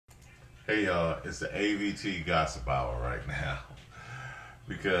Hey y'all, it's the AVT Gossip Hour right now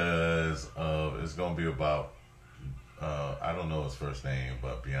because it's gonna be about I don't know his first name,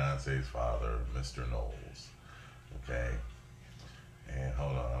 but Beyonce's father, Mr. Knowles. Okay, and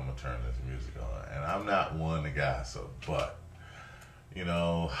hold on, I'm gonna turn this music on. And I'm not one to gossip, but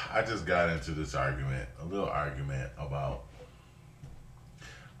I just got into this argument, a little argument about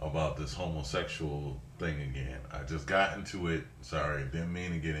this homosexual thing again. I just got into it. Sorry, didn't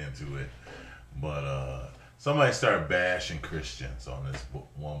mean to get into it. But somebody started bashing Christians on this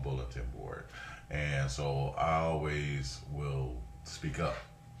one bulletin board. And so I always will speak up.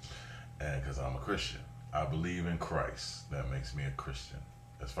 And because I'm a Christian, I believe in Christ. That makes me a Christian,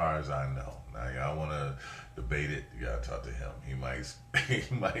 as far as I know. Now, y'all want to debate it, you got to talk to him. He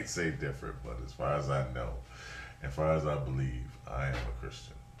might say different, but as far as I know, as far as I believe, I am a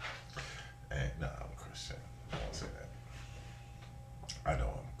Christian. And no, I'm a Christian. I won't say that. I know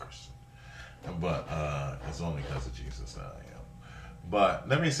I'm a Christian. But it's only because of Jesus that I am. But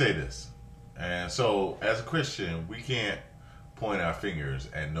let me say this. And so, as a Christian, we can't point our fingers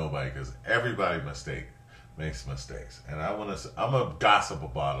at nobody because everybody makes mistakes. And I'm gonna gossip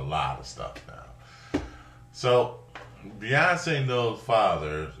about a lot of stuff now. So, Beyonce Knowles'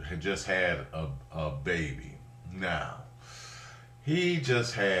 father had just had a baby. Now, he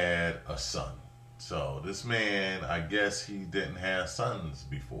just had a son. So this man, I guess he didn't have sons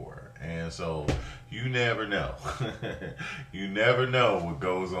before. And so you never know. You never know what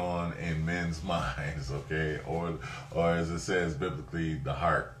goes on in men's minds, okay? Or as it says biblically, the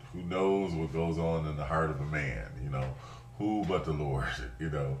heart. Who knows what goes on in the heart of a man, Who but the Lord,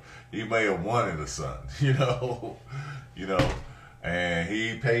 He may have wanted a son, and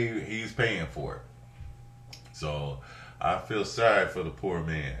he's paying for it. So I feel sorry for the poor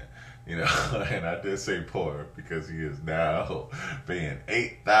man, and I did say poor because he is now paying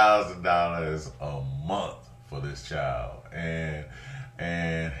 $8,000 a month for this child and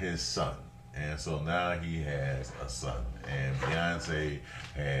his son. And so now he has a son, and Beyonce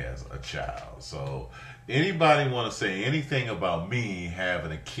has a child. So anybody want to say anything about me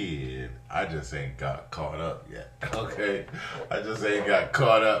having a kid, I just ain't got caught up yet, okay? I just ain't got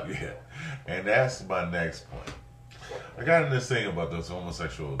caught up yet. And that's my next point. I got in this thing about this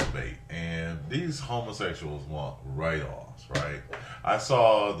homosexual debate, and these homosexuals want write-offs, right? I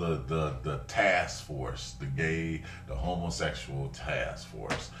saw the task force, the homosexual task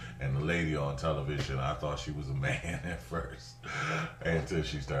force, and the lady on television, I thought she was a man at first, until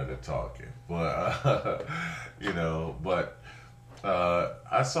she started talking. But,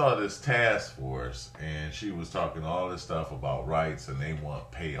 I saw this task force, and she was talking all this stuff about rights, and they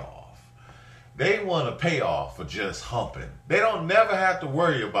want payoff. They want to pay off for just humping. They don't never have to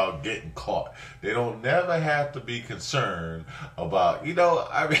worry about getting caught. They don't never have to be concerned about, this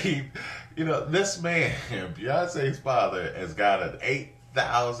man, Beyonce's father, has got an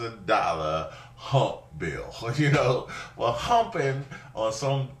 $8,000 hump bill. Well, humping on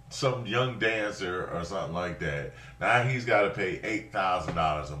some young dancer or something like that, now he's got to pay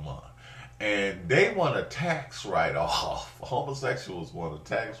 $8,000 a month. And they want a tax write-off. Homosexuals want a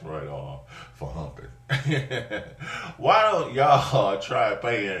tax write-off for humping. Why don't y'all try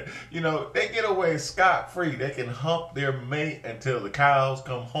paying? They get away scot-free. They can hump their mate until the cows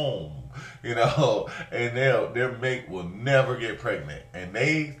come home. And their mate will never get pregnant. And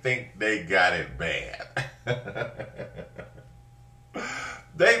they think they got it bad.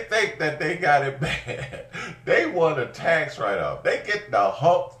 They think that they got it bad. They want a tax write-off. They get the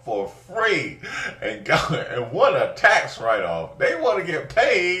hump for free and want a tax write-off. They want to get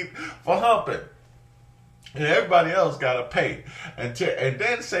paid for humping. And everybody else got to pay. And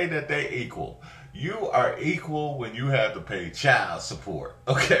then say that they equal. You are equal when you have to pay child support,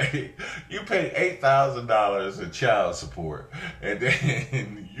 okay? You pay $8,000 in child support, and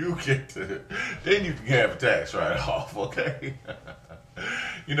then you can have a tax write-off, okay?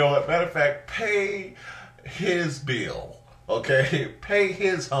 You know what? Matter of fact, pay his bill, okay? Pay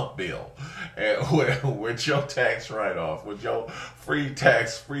his hump bill, and with your tax write-off, with your free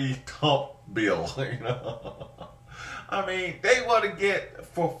hump bill, I mean, they want to get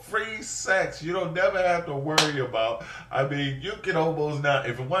for free sex. You don't never have to worry about. I mean, you can almost not.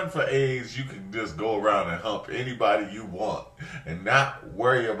 If it wasn't for AIDS, you can just go around and hump anybody you want and not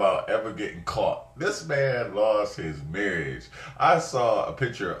worry about ever getting caught. This man lost his marriage. I saw a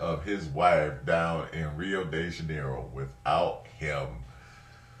picture of his wife down in Rio de Janeiro without him.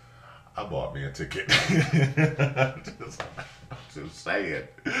 I bought me a ticket. Just saying.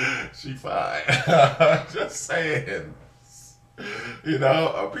 She fine. Just saying. A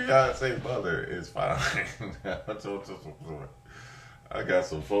Beyonce mother is fine. I got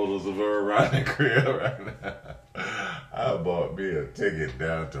some photos of her around the crib right now. I bought me a ticket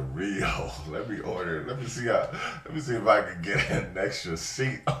down to Rio. Let me order. Let me see if I can get an extra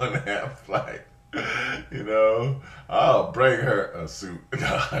seat on that flight. You know, I'll bring her a suit.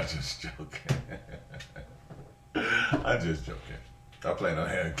 No, I'm just joking. I'm just joking. I plan on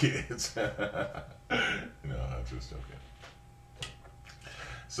having kids. I'm just joking.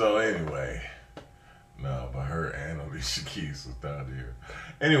 So anyway, no, but her and Alicia Keys was down here.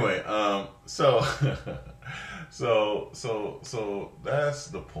 Anyway, so that's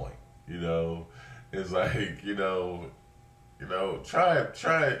the point. It's like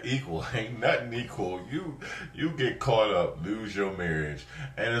try it equal. Ain't nothing equal. You get caught up, lose your marriage,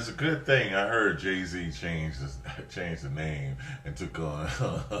 and it's a good thing. I heard Jay-Z change the name and took on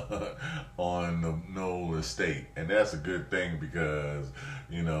the Noel estate, and that's a good thing because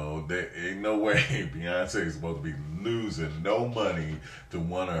there ain't no way Beyonce is supposed to be losing no money to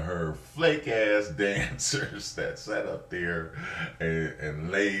one of her flake ass dancers that sat up there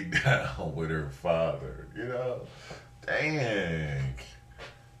and laid down with her father. Dang.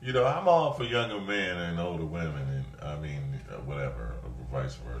 I'm all for younger men and older women, and I mean, whatever, or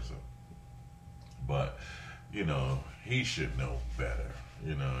vice versa. But, he should know better.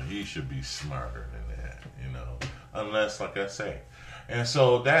 He should be smarter than that, unless, like I say. And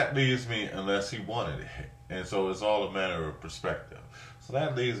so that leads me, unless he wanted it. And so it's all a matter of perspective. So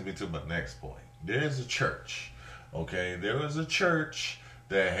that leads me to my next point. There's a church, okay? There was a church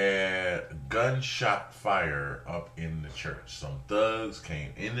that had gunshot fire up in the church. Some thugs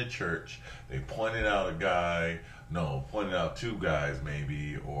came in the church. They pointed out two guys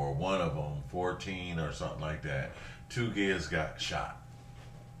maybe, or one of them, 14 or something like that. 2 kids got shot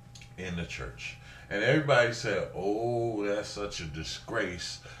in the church. And everybody said, oh, that's such a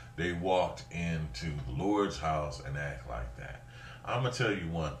disgrace. They walked into the Lord's house and act like that. I'm going to tell you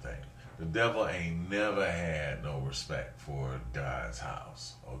one thing. The devil ain't never had no respect for God's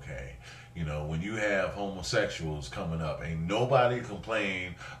house, okay? When you have homosexuals coming up, ain't nobody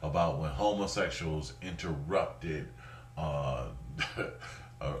complain about when homosexuals interrupted that.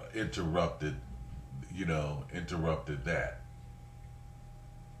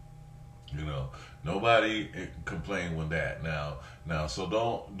 Nobody complain when that. Now, so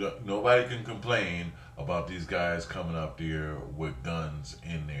nobody can complain about these guys coming up there with guns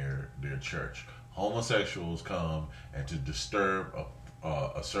in their church. Homosexuals come, and to disturb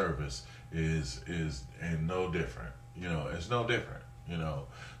a service is no different. It's no different.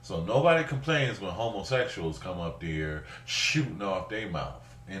 So nobody complains when homosexuals come up there shooting off their mouth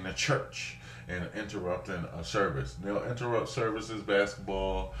in a church and interrupting a service. They'll interrupt services,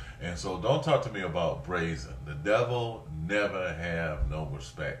 basketball, and so don't talk to me about brazen. The devil never have no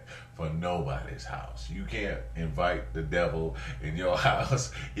respect for nobody's house. You can't invite the devil in your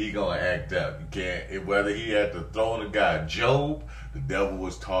house. He gonna act up. You can't, whether he had to throw the guy. Job, the devil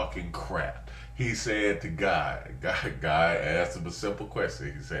was talking crap. He said to God asked him a simple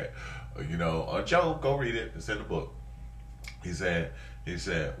question. He said, on Job, go read it. It's in the book. He said,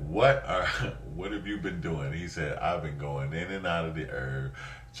 what have you been doing? He said, I've been going in and out of the earth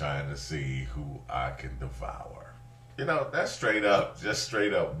trying to see who I can devour. That's straight up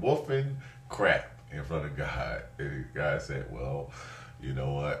woofing crap in front of God. And God said, well, you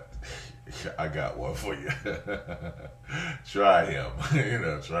know what? I got one for you. Try him.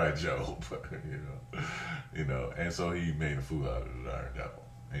 Try Job. And so he made a fool out of the darn devil.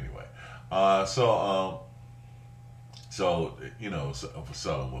 Anyway, for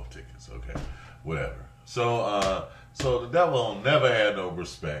selling wolf tickets, okay, whatever. So the devil never had no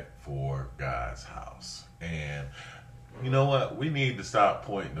respect for God's house, and you know what? We need to stop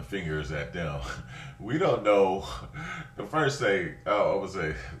pointing the fingers at them. We don't know. The first thing, I would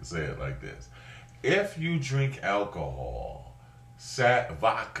say it like this: if you drink alcohol,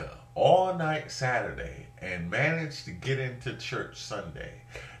 vodka, all night Saturday, and manage to get into church Sunday,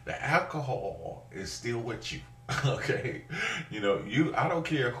 the alcohol is still with you. Okay, I don't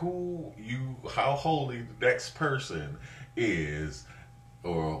care how holy the next person is,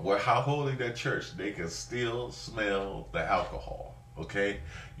 or how holy that church, they can still smell the alcohol. Okay,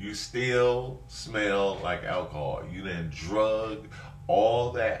 you still smell like alcohol. You then drug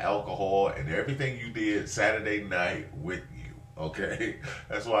all that alcohol and everything you did Saturday night with you. Okay,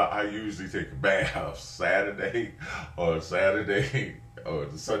 that's why I usually take a bath Saturday or the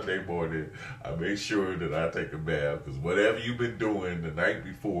Sunday morning. I make sure that I take a bath, because whatever you've been doing the night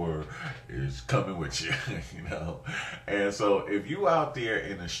before is coming with you. And so if you out there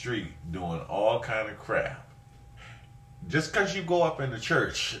in the street doing all kind of crap, just because you go up in the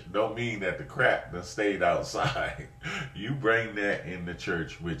church don't mean that the crap that stayed outside. You bring that in the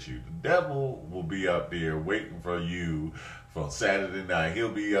church with you. The devil will be up there waiting for you from Saturday night.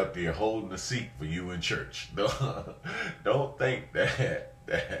 He'll be up there holding a seat for you in church. Don't think that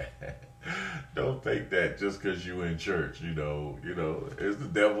don't think that just because you in church, is the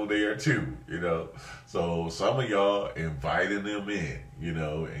devil there too, So some of y'all inviting them in,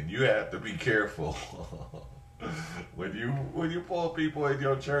 and you have to be careful. When you pull people in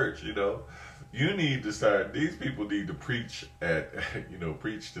your church, you need to start. These people need to preach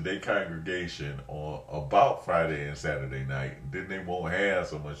preach to their congregation on about Friday and Saturday night. Then they won't have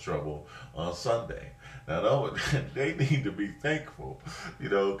so much trouble on Sunday. Now, they need to be thankful,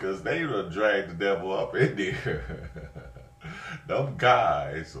 because they done dragged the devil up in there. Them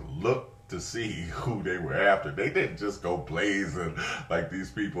guys look to see who they were after. They didn't just go blazing like these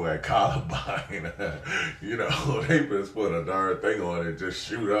people at Columbine. They just put a darn thing on and just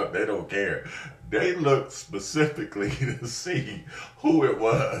shoot up. They don't care. They looked specifically to see who it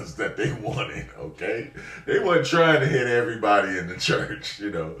was that they wanted, okay? They weren't trying to hit everybody in the church,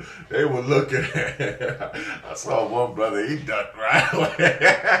 They were looking at it. I saw one brother, he ducked right away.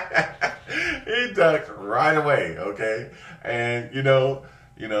 He ducked right away, okay? And,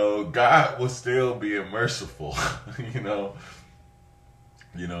 God was still being merciful,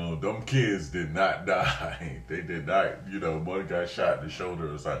 them kids did not die. They did not, one got shot in the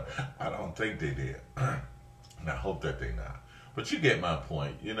shoulder or something. I don't think they did. And I hope that they not. But you get my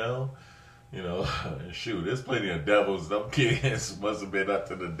point, shoot, there's plenty of devils. Them kids must have been up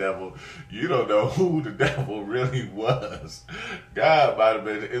to the devil. You don't know who the devil really was. God might have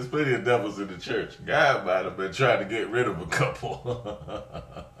been, there's plenty of devils in the church. God might have been trying to get rid of a couple.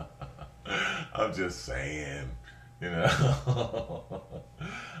 I'm just saying,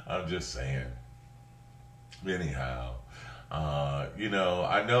 I'm just saying. Anyhow, I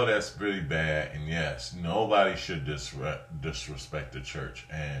know that's really bad, and yes, nobody should disrespect the church,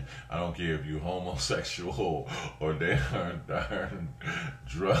 and I don't care if you're homosexual or darn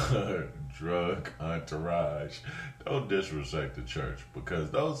drug entourage. Don't disrespect the church,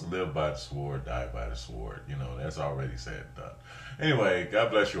 because those who live by the sword die by the sword. That's already said and done. Anyway,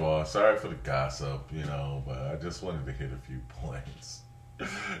 God bless you all. Sorry for the gossip, but I just wanted to hit a few points.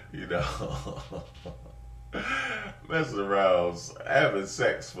 Messing around, having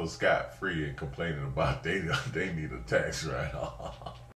sex for scot-free and complaining about they need a tax write-off.